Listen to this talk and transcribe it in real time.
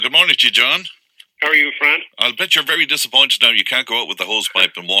Good morning to you, John. How are you, Fran? I'll bet you're very disappointed now you can't go out with the hose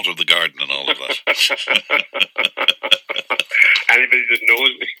pipe and water the garden and all of that. Anybody that knows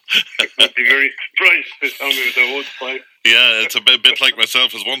me would be very surprised to tell me with the hose pipe. Yeah, it's a bit like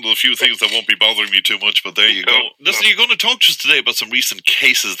myself. It's one of the few things that won't be bothering me too much, but there you go. Listen, you're going to talk to us today about some recent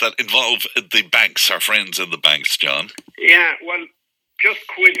cases that involve the banks, our friends in the banks, John. Yeah, well, just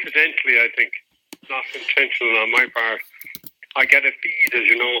coincidentally, I think, not intentional on my part, I get a feed, as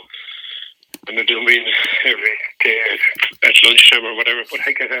you know, and I don't mean every day at lunchtime or whatever, but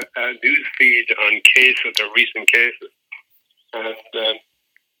I get a news feed on cases or recent cases. And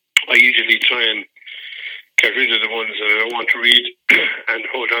I usually try and get rid of the ones that I don't want to read and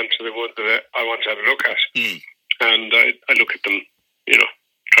hold on to the ones that I want to have a look at. And I look at them,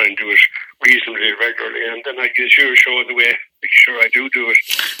 try and do it reasonably regularly. And then I give you a show of the way, make sure I do it,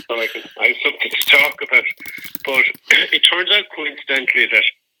 so I have something to talk about. But it turns out coincidentally that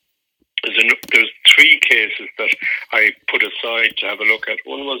there's three cases that I put aside to have a look at.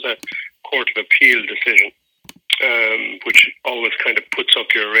 One was a Court of Appeal decision, which always kind of puts up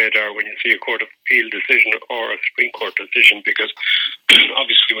your radar when you see a Court of Appeal decision or a Supreme Court decision, because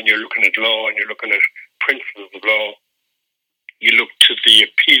obviously when you're looking at law and you're looking at principles of law, you look to the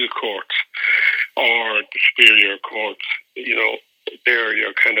appeal courts or the superior courts. They're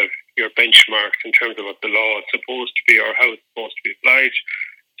your benchmarks in terms of what the law is supposed to be or how it's supposed to be applied.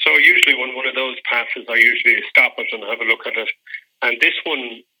 So usually when one of those passes, I usually stop it and have a look at it. And this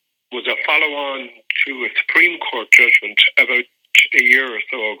one was a follow-on to a Supreme Court judgment about a year or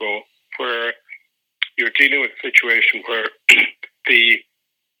so ago, where you're dealing with a situation where the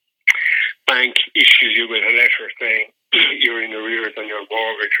bank issues you with a letter saying you're in arrears on your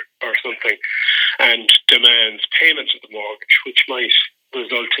mortgage or something and demands payment of the mortgage, which might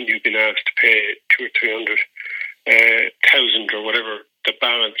result in you being asked to pay 200,000 or 300,000 or whatever the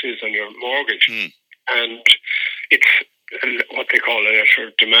balance is on your mortgage. And it's what they call a letter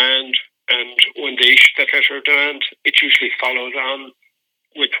of demand. And when they issue that letter of demand, it usually follows on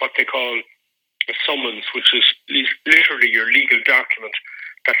with what they call a summons, which is literally your legal document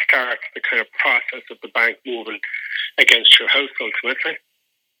that starts the kind of process of the bank moving against your house ultimately.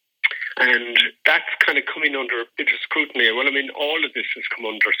 And that's kind of coming under a bit of scrutiny. Well, I mean, all of this has come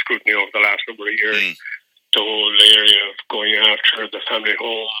under scrutiny over the last number of years. The whole area of going after the family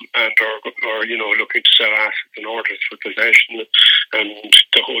home and or looking to sell assets and orders for possession, and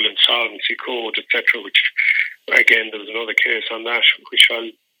the whole insolvency code, etc. Which, again, there was another case on that which I'll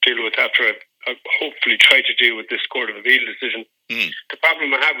deal with after I hopefully try to deal with this Court of Appeal decision. The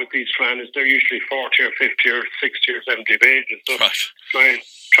problem I have with these, Fran, is they're usually 40 or 50 or 60 or 70 pages. So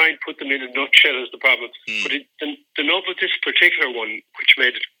try and put them in a nutshell is the problem. But the nub of this particular one, which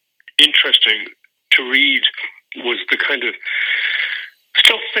made it interesting to read, was the kind of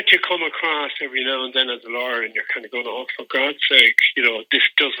stuff that you come across every now and then as a lawyer, and you're kind of going, oh, for God's sake, this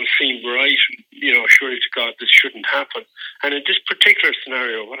doesn't seem right. Surely to God, this shouldn't happen. And in this particular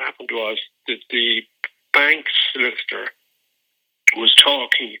scenario, what happened was that the bank solicitor was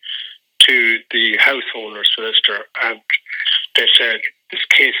talking to the house owner solicitor, and they said, this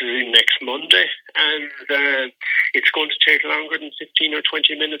case is in next Monday, and it's going to take longer than 15 or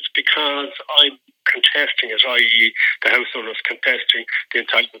 20 minutes because I'm contesting it, i.e. the house owner is contesting the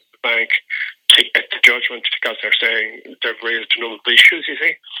entitlement of the bank to get the judgment, because they're saying they've raised a number of issues, you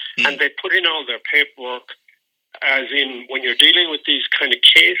see. And they put in all their paperwork, as in when you're dealing with these kind of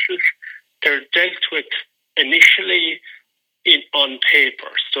cases, they're dealt with initially on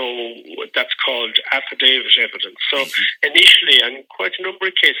paper, so that's called affidavit evidence. So initially, and quite a number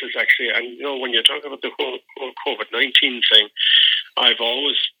of cases actually, and when you're talking about the whole COVID-19 thing, I've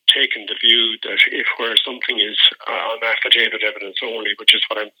always taken the view that where something is on affidavit evidence only, which is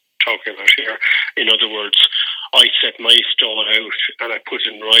what I'm talking about here, in other words, I set my stall out and I put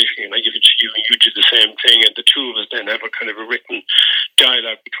it in writing and I give it to you and you do the same thing, and the two of us then have a kind of a written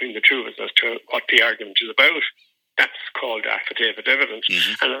dialogue between the two of us as to what the argument is about. That's called affidavit evidence.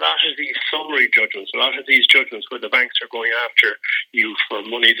 And a lot of these summary judgments, a lot of these judgments where the banks are going after you for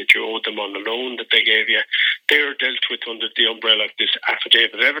money that you owed them on a loan that they gave you, they're dealt with under the umbrella of this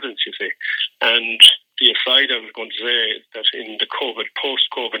affidavit evidence, you see. And the aside I was going to say is that in the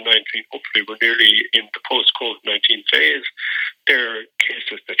post-COVID-19, hopefully we're nearly in the post-COVID-19 phase, there are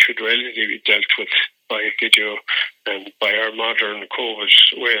cases that should relatively be dealt with by video and by our modern COVID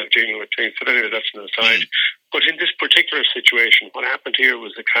way of dealing with things. But anyway, that's an aside. But in this particular situation, what happened here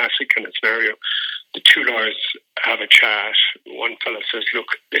was a classic kind of scenario. The two lawyers have a chat. One fellow says, look,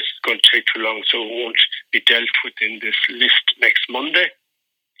 this is going to take too long, so it won't be dealt with in this list next Monday.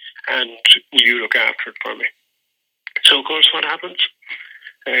 And will you look after it for me? So, of course, what happens?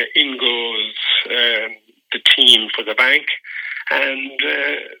 in goes the team for the bank, and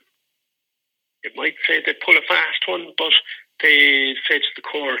you might say they pull a fast one, but they say to the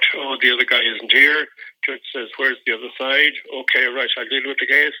court, "Oh, the other guy isn't here." Judge says, "Where's the other side?" "Okay, right, I'll deal with the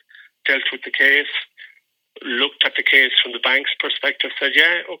case." Dealt with the case, looked at the case from the bank's perspective, said,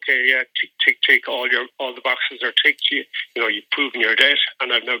 "Yeah, okay, yeah, tick, tick, tick, all the boxes are ticked. You've proven your debt,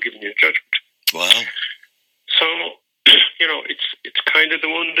 and I've now given you a judgment." Wow. So, it's kind of the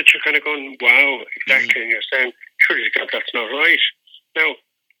one that you're kind of going, "Wow, exactly," and you're saying, "Surely, God, that's not right." Now,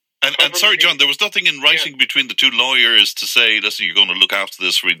 and sorry, John, there was nothing in writing between the two lawyers to say, "Listen, you're going to look after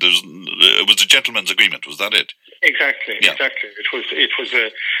this." It was a gentleman's agreement. Was that it? Exactly. It was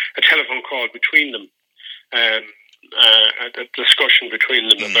a telephone call between them, a discussion between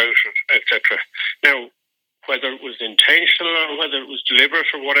them about it, etc. Now, whether it was intentional or whether it was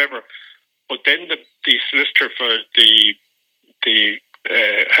deliberate or whatever, but then the solicitor for the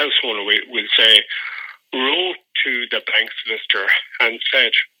house owner will say, wrote to the bank solicitor and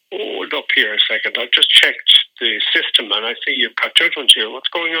said, "Hold up here a second, I've just checked the system and I see you've got judgment here. What's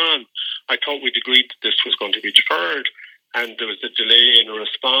going on? I thought we'd agreed that this was going to be deferred," and there was a delay in a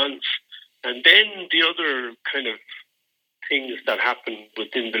response. And then the other kind of things that happen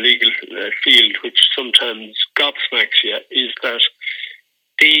within the legal field, which sometimes gobsmacks you, is that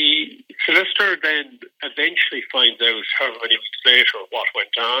the solicitor then eventually finds out however many weeks later what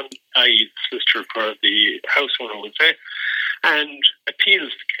went on, i.e. the solicitor for the house owner would say, and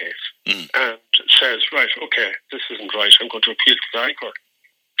appeals the case and says, "Right, okay, this isn't right, I'm going to appeal to the High Court."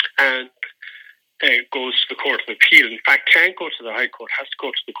 And goes to the Court of Appeal. In fact, can't go to the High Court, has to go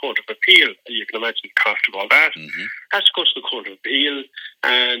to the Court of Appeal. You can imagine the cost of all that. Has to go to the Court of Appeal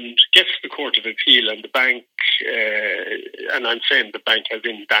and gets to the Court of Appeal, and the bank, and I'm saying the bank as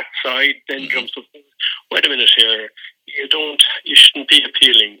in that side, then jumps up, "Wait a minute here, you shouldn't be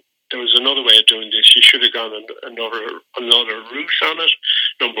appealing. There was another way of doing this. You should have gone another route on it,"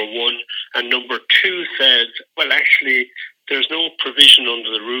 number one. And number two says, well, actually, there's no provision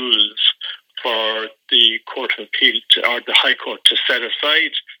under the rules for the Court of Appeal or the High Court to set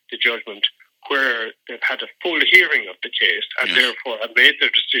aside the judgment where they've had a full hearing of the case and therefore have made their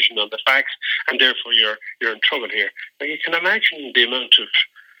decision on the facts, and therefore you're in trouble here. Now, you can imagine the amount of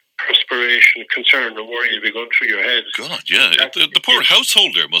perspiration, concern, and worry you'll be going through your head. God, yeah. The poor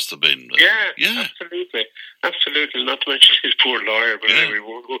householder must have been. Yeah, absolutely. Not to mention his poor lawyer, but anyway,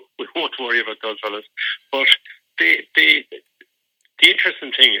 we won't worry about those fellas. But the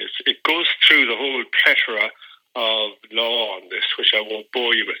interesting thing is, it goes through the whole plethora of law on this, which I won't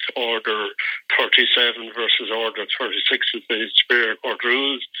bore you with. Order 37 versus Order 36 of the Superior Court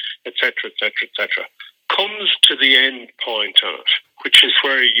rules, etc., etc., etc. Comes to the end point on it, which is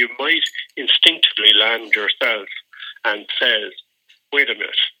where you might instinctively land yourself and says, wait a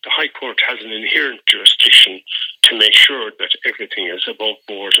minute, the High Court has an inherent jurisdiction to make sure that everything is above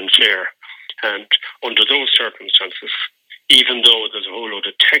board and fair. And under those circumstances, even though there's a whole load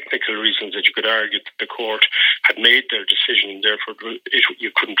of technical reasons that you could argue that the court had made their decision and therefore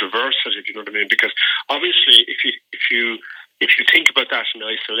you couldn't reverse it, if you know what I mean. Because obviously, if you think about that in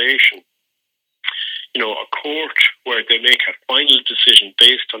isolation, a court where they make a final decision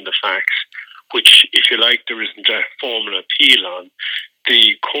based on the facts, which, if you like, there isn't a formal appeal on,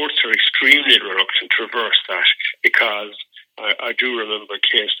 the courts are extremely reluctant to reverse that, because I do remember a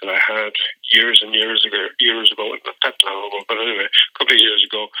case that I had years and years ago, not that long ago, but anyway, a couple of years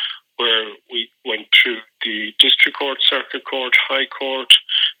ago, where we went through the District Court, Circuit Court, High Court,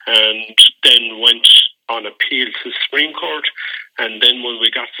 and then went on appeal to the Supreme Court. And then when we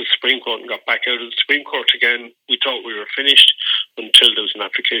got to the Supreme Court and got back out of the Supreme Court again, we thought we were finished until there was an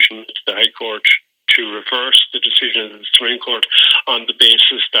application to the High Court to reverse the decision of the Supreme Court on the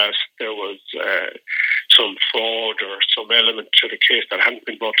basis that there was some fraud or some element to the case that hadn't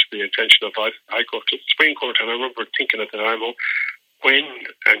been brought to the attention of the High Court to the Supreme Court. And I remember thinking at the time, when,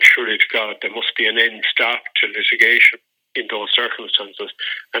 and surely to God, there must be an end stop to litigation in those circumstances.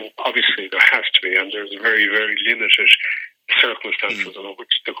 And obviously there has to be, and there's very, very limited circumstances on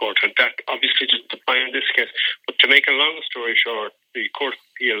which the court, and that obviously didn't apply in this case. But to make a long story short, the Court of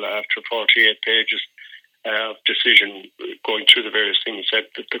Appeal, after 48 pages of decision going through the various things, said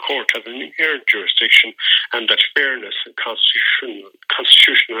that the court has an inherent jurisdiction and that fairness and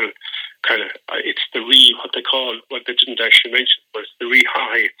constitutional kind of, it's the what they call, what they didn't actually mention, but it's the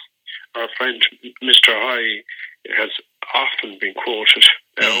High. Our friend Mr. High has often been quoted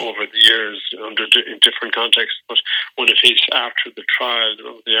over the years in different contexts, but one of case after the trial,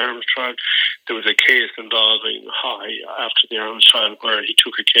 the arms trial, there was a case involving after the arms trial where he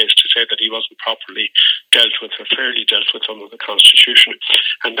took a case to say that he wasn't properly dealt with or fairly dealt with under the Constitution.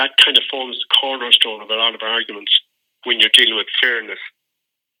 And that kind of forms the cornerstone of a lot of arguments when you're dealing with fairness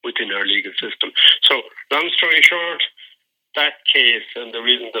within our legal system. So, long story short, that case, and the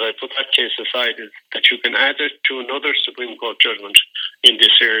reason that I put that case aside is that you can add it to another Supreme Court judgment in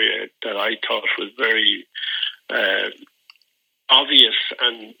this area that I thought was very obvious,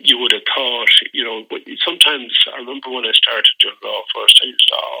 and you would have thought, sometimes I remember when I started doing law first,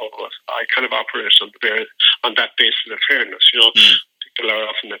 I kind of operated on that basis of fairness. People are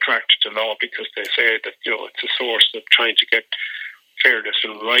often attracted to law because they say that it's a source of trying to get fairness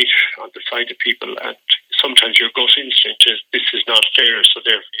and right on the side of people, and sometimes your gut instinct is this is not fair, so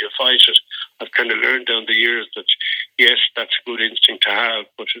therefore you fight it. I've kind of learned down the years that yes, that's a good instinct to have,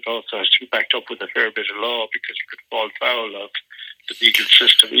 but it also has to be backed up with a fair bit of law, because you could fall foul of the legal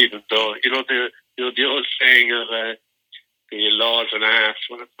system, even though the old saying of the law is an ass.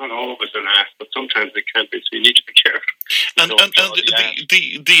 Well, it's not always an ass, but sometimes it can be. So you need to be careful. And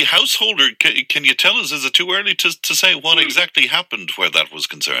the householder, can you tell us? Is it too early to say what exactly happened where that was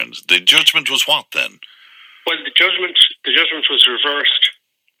concerned? The judgment was what then? Well, the judgment was reversed.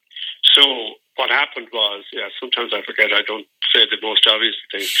 So what happened was, sometimes I forget. I don't say the most obvious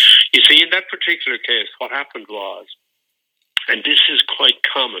thing. You see, in that particular case, what happened was, and this is quite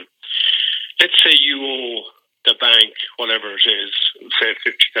common. Let's say you owe the bank whatever it is, say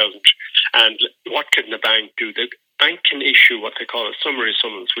 50,000, and what can the bank do? The bank can issue what they call a summary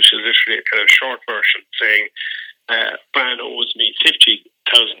summons, which is literally a kind of short version saying, Fran owes me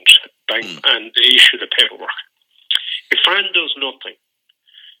 50,000 bank, and they issue the paperwork. If Fran does nothing,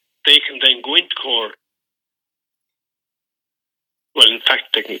 they can then go into court. Well, in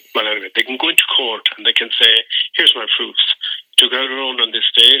fact, they can go into court and they can say, here's my proofs. Took out a loan on this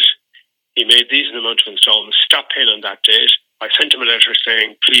date. He made these amount of installments. Stop paying on that date. I sent him a letter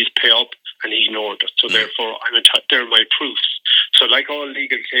saying, please pay up, and he ignored it. So therefore, they're my proofs. So like all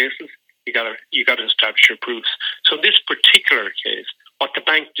legal cases, you got to establish your proofs. So in this particular case, what the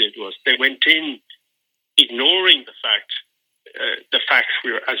bank did was they went in ignoring the facts as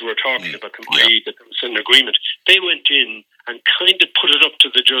we were talking about them, i.e. that there was an agreement. They went in and kind of put it up to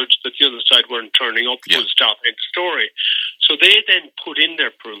the judge that the other side weren't turning up, full stop, end story. So they then put in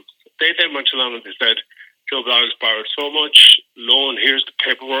their proofs. They then went along and they said, Joe Bloggs borrowed so much, loan, here's the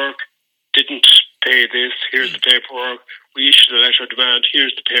paperwork, didn't pay this, here's the paperwork, we issued a letter of demand,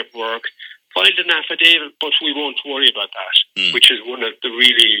 here's the paperwork, filed an affidavit, but we won't worry about that, which is one of the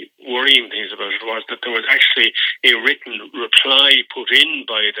really worrying things about it, was that there was actually a written reply put in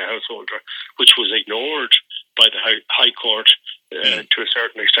by the householder, which was ignored by the High Court to a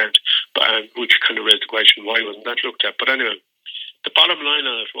certain extent, which kind of raised the question, why wasn't that looked at? But anyway, the bottom line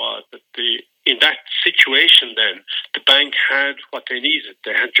on it was that in that situation then, the bank had what they needed.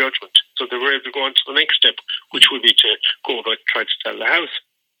 They had judgment. So they were able to go on to the next step, which would be to go about try to sell the house.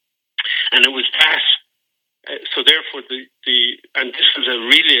 And it was that. So therefore, and this is a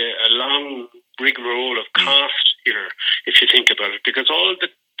long rigmarole of cost here, if you think about it, because all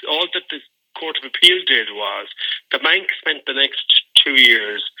that the Court of Appeal did was the bank spent the next 2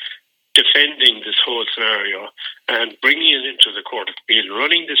 years defending this whole scenario and bringing it into the Court of Appeal,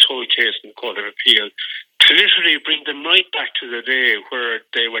 running this whole case in the Court of Appeal to literally bring them right back to the day where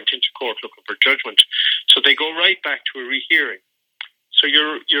they went into court looking for judgment. So they go right back to a rehearing. So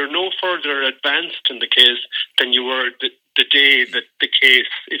you're no further advanced in the case than you were the day that the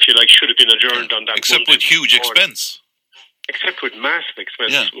case, if you like, should have been adjourned on that. Except with huge expense. Except with massive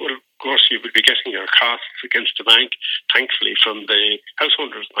expense. Yeah. Well, of course, you would be getting your costs against the bank, thankfully, from the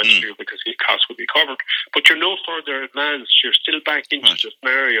householder's point of view, because the costs would be covered. But you're no further advanced. You're still back into the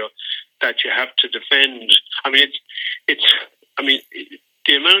scenario that you have to defend. I mean,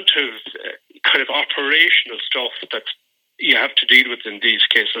 the amount of kind of operational stuff that you have to deal with in these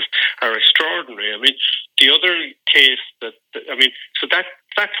cases are extraordinary. I mean, the other case so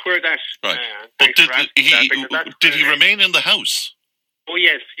that's where that. Right. But did he remain in the house? Oh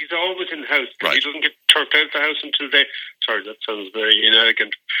yes, he's always in the house. Right. He doesn't get turfed out of the house until they. Sorry, that sounds very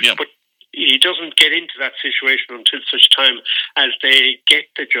inelegant. Yeah. But he doesn't get into that situation until such time as they get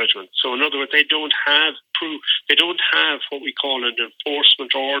the judgment. So in other words, they don't have proof. They don't have what we call an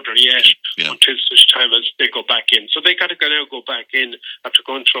enforcement order yet until such time as they go back in. So they got to now go back in after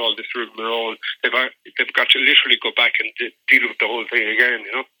going through all this rigmarole. They've got to literally go back and deal with the whole thing again.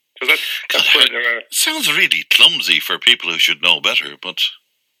 You know. So that's where they are. Sounds really clumsy for people who should know better, but.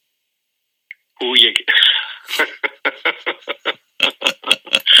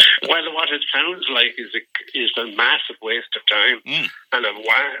 Well, what it sounds like is a massive waste of time and a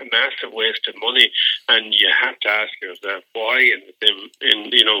massive waste of money, and you have to ask yourself why, and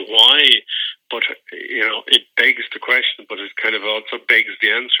why. But it begs the question, but it kind of also begs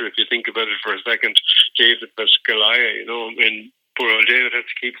the answer if you think about it for a second. David versus Goliath, and poor old David has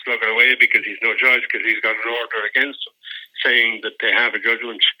to keep slugging away because he's no choice, because he's got an order against him saying that they have a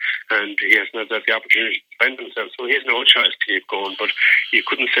judgment and he has not had the opportunity to defend himself, so he has no choice to keep going. But you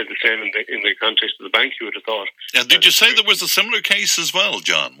couldn't say the same in the context of the bank, you would have thought. And did you say there was a similar case as well,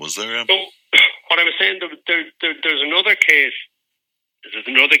 John? Was there? So, what I was saying, there's another case. There's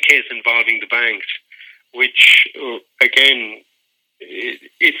another case involving the banks, which again,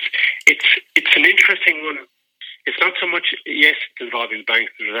 it's an interesting one. It's not so much, yes, it's involving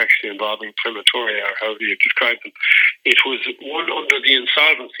banks, but it's actually involving Primatoria, or however you describe them. It was one under the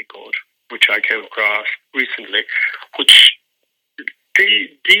Insolvency Code, which I came across recently, which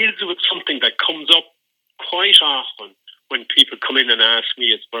deals with something that comes up quite often when people come in and ask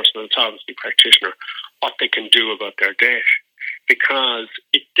me as a personal insolvency practitioner what they can do about their debt, because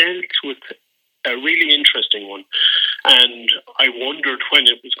it dealt with a really interesting one. And I wondered when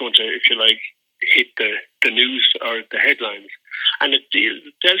it was going to, if you like, hit the news or the headlines. And it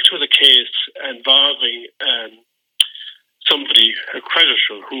dealt with a case involving somebody, a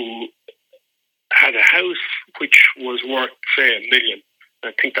creditor, who had a house which was worth, say, $1 million.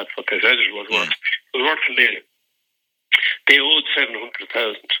 I think that's what they said it was worth. It was worth $1 million. They owed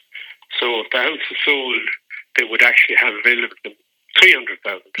 $700,000. So if the house is sold, they would actually have available to them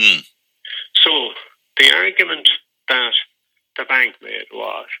 $300,000. So the argument that the bank made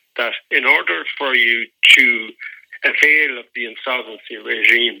was that in order for you to avail of the insolvency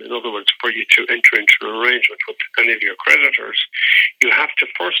regime, in other words, for you to enter into an arrangement with any of your creditors, you have to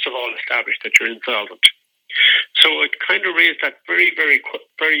first of all establish that you're insolvent. So it kind of raised that very, very,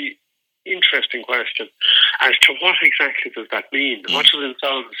 very interesting question as to what exactly does that mean? What does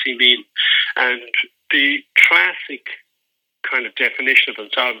insolvency mean? And the classic kind of definition of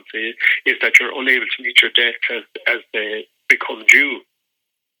insolvency is that you're unable to meet your debts as they become due.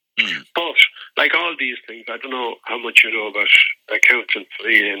 But like all these things, I don't know how much you know about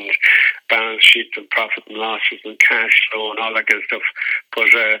accountancy and balance sheets and profit and losses and cash flow and all that kind of stuff,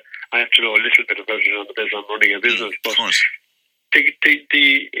 but I have to know a little bit about it on the business. I'm running a business. But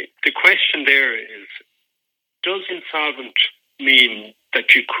the question there is, does insolvent mean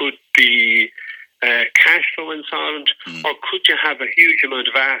that you could be cash flow insolvent, or could you have a huge amount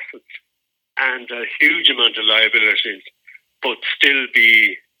of assets and a huge amount of liabilities but still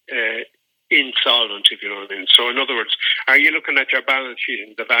be insolvent, if you know what I mean? So in other words, are you looking at your balance sheet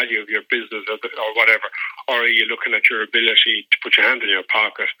and the value of your business or whatever, or are you looking at your ability to put your hand in your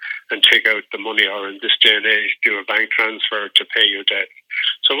pocket and take out the money, or in this day and age do a bank transfer to pay your debt?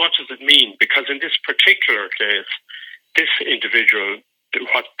 So what does it mean? Because in this particular case, this individual,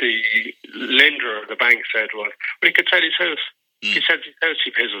 what the lender or the bank said was, well, he could sell his house. He said his house, he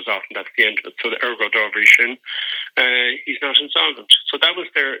pays us off, and that's the end of it. So the ergo dover shin, he's not insolvent. So that was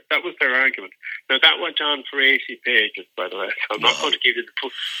their argument. Now that went on for 80 pages, by the way. So I'm not going to give you the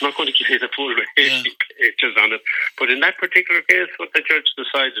full 80 pages on it. But in that particular case, what the judge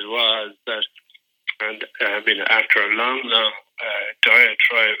decided was that, and after a long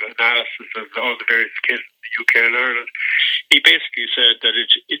diatribe analysis of all the various cases in the UK and Ireland, he basically said that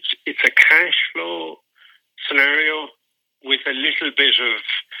it's a cash flow scenario with a little bit of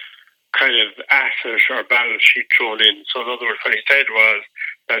kind of asset or balance sheet thrown in. So in other words, what he said was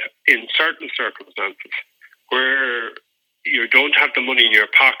that in certain circumstances where you don't have the money in your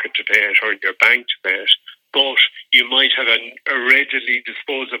pocket to pay it or in your bank to pay it, but you might have a readily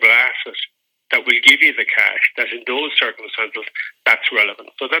disposable asset that will give you the cash, that in those circumstances, that's relevant.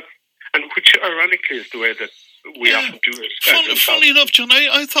 So that's, and which ironically is the way that we often do it. Funnily enough, John,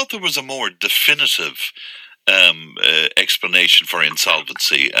 I thought there was a more definitive explanation for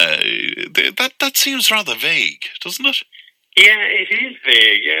insolvency. That seems rather vague, doesn't it? Yeah, it is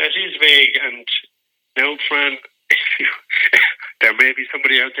vague. And now, Fran, there may be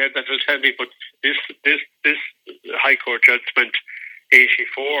somebody out there that will tell me, but this High Court judge spent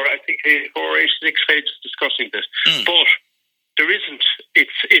 84 or 86 pages discussing this. But there isn't.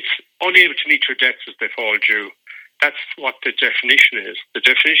 It's unable to meet your debts as they fall due. That's what the definition is. The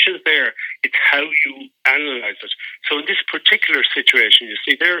definition is there. It's how you analyse it. So in this particular situation, you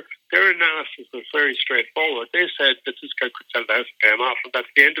see, their analysis was very straightforward. They said that this guy could sell the house and pay him off, and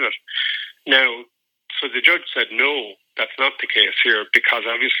that's the end of it. Now, so the judge said no, that's not the case here, because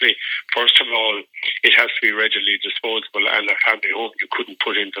obviously, first of all, it has to be readily disposable, and a family home you couldn't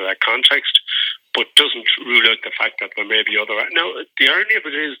put into that context, but doesn't rule out the fact that there may be other. Now, the irony of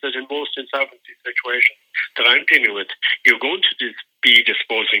it is that in most insolvency situations that I'm dealing with, you're going to be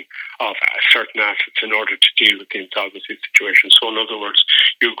disposing of certain assets in order to deal with the insolvency situation. So, in other words,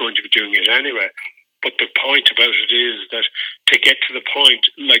 you're going to be doing it anyway. But the point about it is that to get to the point,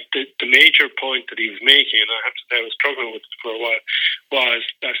 like the major point that he was making, and I have to say I was struggling with it for a while, was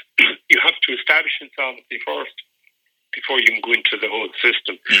that you have to establish insolvency first before you can go into the whole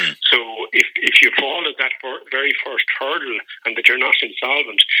system. So if you fall at that very first hurdle and that you're not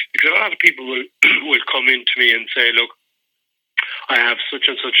insolvent, because a lot of people will come in to me and say, look, I have such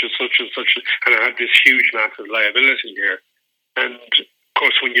and such and such and such, and I have this huge, massive liability here. And of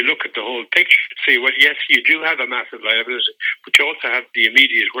course, when you look at the whole picture, you say, well, yes, you do have a massive liability, but you also have the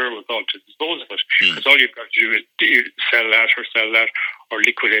immediate wherewithal to dispose of it. Because all you've got to do is sell that or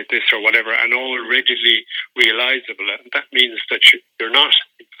liquidate this or whatever, and all readily realisable. And that means that you're not,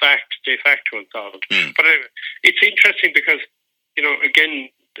 in fact, de facto insolvent. But anyway, it's interesting because, again,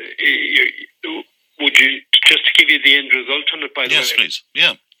 would you, just to give you the end result on it, by the way? Yes, please.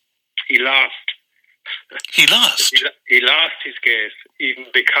 Yeah. He lost. He lost? He lost his case, even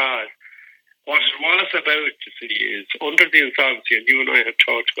because what it was about, you see, is under the insolvency, and you and I have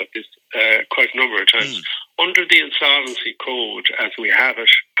talked about this quite a number of times, under the insolvency code as we have it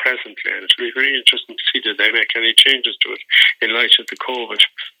presently, and it'll be very interesting to see, did they make any changes to it in light of the COVID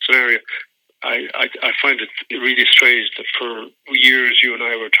scenario. I find it really strange that for years you and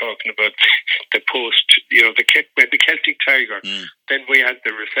I were talking about the post, the Celtic Tiger. Then we had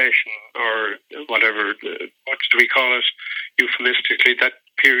the recession, or whatever, what do we call it, euphemistically, that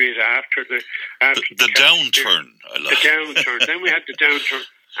period after the downturn. The downturn. Then we had the downturn,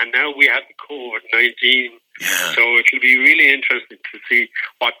 and now we have the COVID-19. Yeah. So it'll be really interesting to see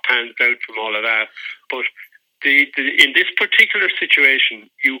what pans out from all of that. But in this particular situation,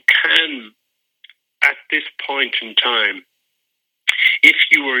 you can, at this point in time, if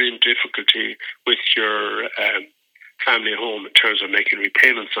you were in difficulty with your family home in terms of making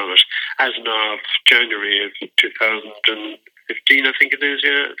repayments on it, as of January of 2015, I think it is,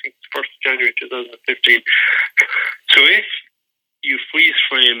 I think it's 1st of January 2015. So if you freeze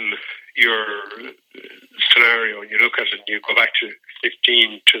frame your scenario and you look at it and you go back to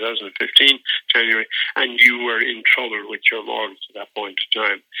 2015, January, and you were in trouble with your mortgage at that point in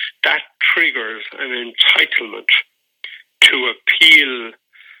time, that triggers an entitlement to appeal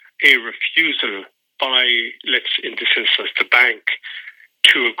a refusal by, in this instance, the bank,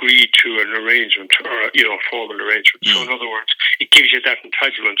 to agree to an arrangement or a formal arrangement. So in other words, it gives you that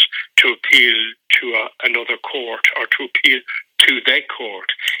entitlement to appeal to another court or to appeal to the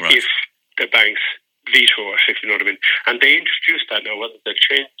court if the banks veto it, if you know what I mean. And they introduced that now. Whether they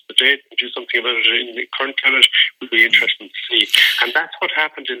change the date and do something about it in the current climate would be interesting to see. And that's what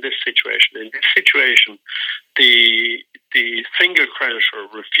happened in this situation. In this situation, the single creditor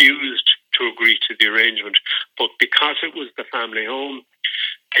refused to agree to the arrangement, but because it was the family home,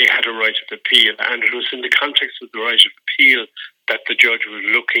 they had a right of appeal, and it was in the context of the right of appeal that the judge was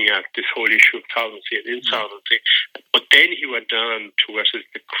looking at this whole issue of solvency and insolvency. But then he went on to what is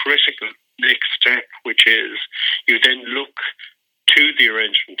the critical next step, which is you then look to the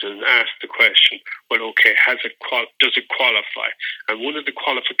arrangement and ask the question, well, okay, does it qualify? And one of the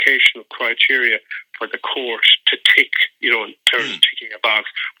qualification criteria for the court to tick, in terms of ticking a box,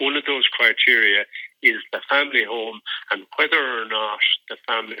 one of those criteria is the family home, and whether or not the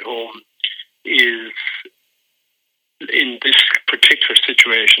family home is, in this particular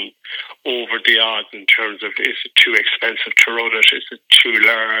situation, over the odds in terms of, is it too expensive to run it? Is it too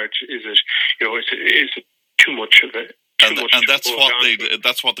large? Is it, is it too much of it? And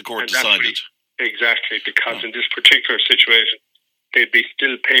that's what the court decided. Exactly, because in this particular situation, they'd be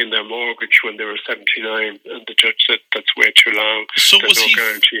still paying their mortgage when they were 79, and the judge said that's way too long. So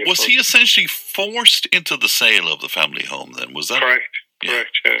was he essentially forced into the sale of the family home then? Was that correct?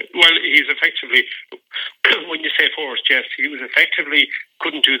 Correct. Well, he's effectively, when you say forced, yes, he was effectively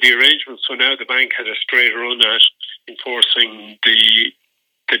couldn't do the arrangement. So now the bank had a straight run at enforcing the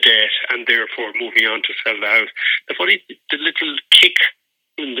debt and therefore moving on to sell the house. The little kick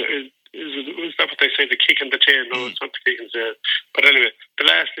in the. Is that what they say? The kick in the tail? No, it's not the kick in the tail. But anyway, the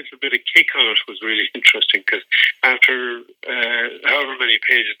last little bit of kick on it was really interesting, because after however many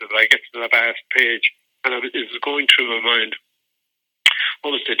pages did I get to the last page, and it was going through my mind,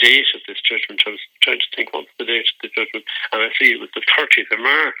 what was the date of this judgment? I was trying to think, what was the date of the judgment? And I see it was the 30th of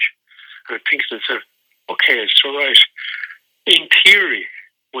March. And I'm thinking to myself, okay, so right, in theory,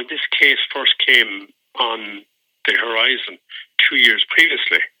 when this case first came on the horizon 2 years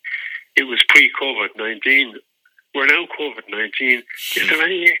previously. It was pre-COVID-19. We're now COVID-19. Is there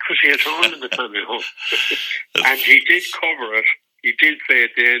any equity at all in the family home? And he did cover it. He did say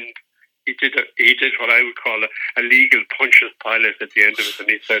at the end, he did what I would call a legal punches pilot at the end of it. And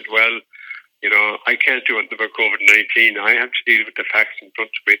he said, well, I can't do anything about COVID-19. I have to deal with the facts in front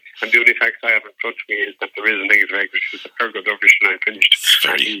of me. And the only facts I have in front of me is that there is a negative equity. It's a very good and I finished.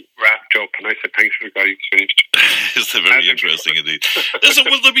 And he wrapped up and I said, thanks for the guy, he's finished. It's very interesting indeed. Listen,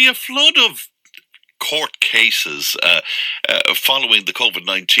 will there be a flood of court cases following the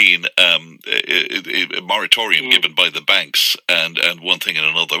COVID-19 moratorium given by the banks and one thing and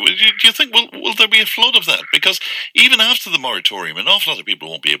another? Do you think will there be a flood of that? Because even after the moratorium, an awful lot of people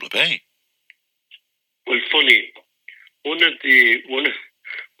won't be able to pay. Well, funny,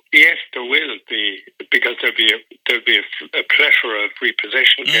 yes, there will be, because there'll be a plethora of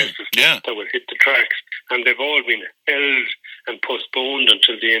repossession cases that will hit the tracks, and they've all been held and postponed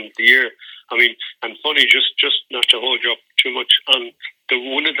until the end of the year. I mean, and funny, just not to hold you up too much, on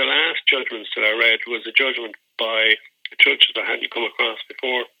one of the last judgments that I read was a judgment by a judge that I hadn't come across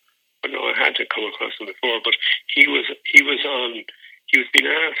before. But no, I had to come across him before, but he was being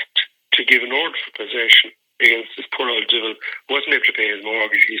asked to give an order for possession against this poor old devil, wasn't able to pay his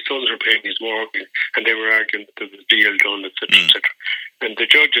mortgage. His sons were paying his mortgage, and they were arguing that there was a deal done, etc., etc. And the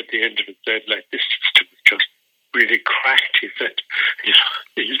judge at the end of it said, like, this system is just really cracked. He said, he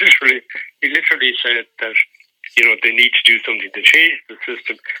literally said that, they need to do something to change the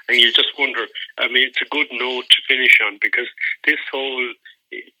system. And you just wonder, I mean, it's a good note to finish on, because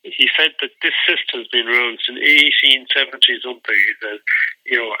he said that this system's been around since 1870 something. He said,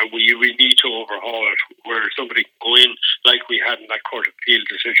 and we need to overhaul it, where somebody can go in, like we had in that Court of Appeal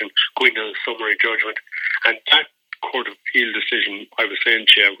decision, go into a summary judgment. And that Court of Appeal decision, I was saying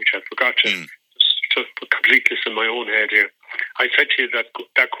to you, which I forgot to complete this in my own head here, I said to you that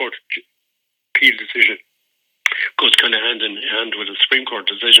Court of Appeal decision goes kind of hand in hand with the Supreme Court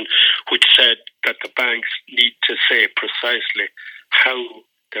decision, which said that the banks need to say precisely how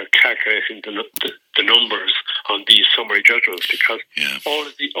they're calculating the numbers on these summary judgments, because all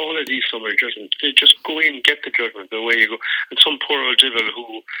of these summary judgments, they just go in, get the judgment, the way you go. And some poor old devil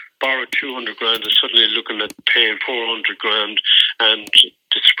who borrowed 200 grand is suddenly looking at paying 400 grand, and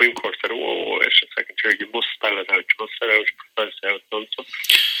the Supreme Court said, "Whoa, wait a second here, you must spell it out. You must spell out precisely how it's done." So,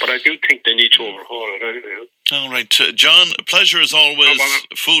 but I do think they need to overhaul it anyway. All right, John, a pleasure as always.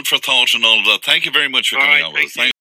 Food for thought and all of that. Thank you very much for coming on with us.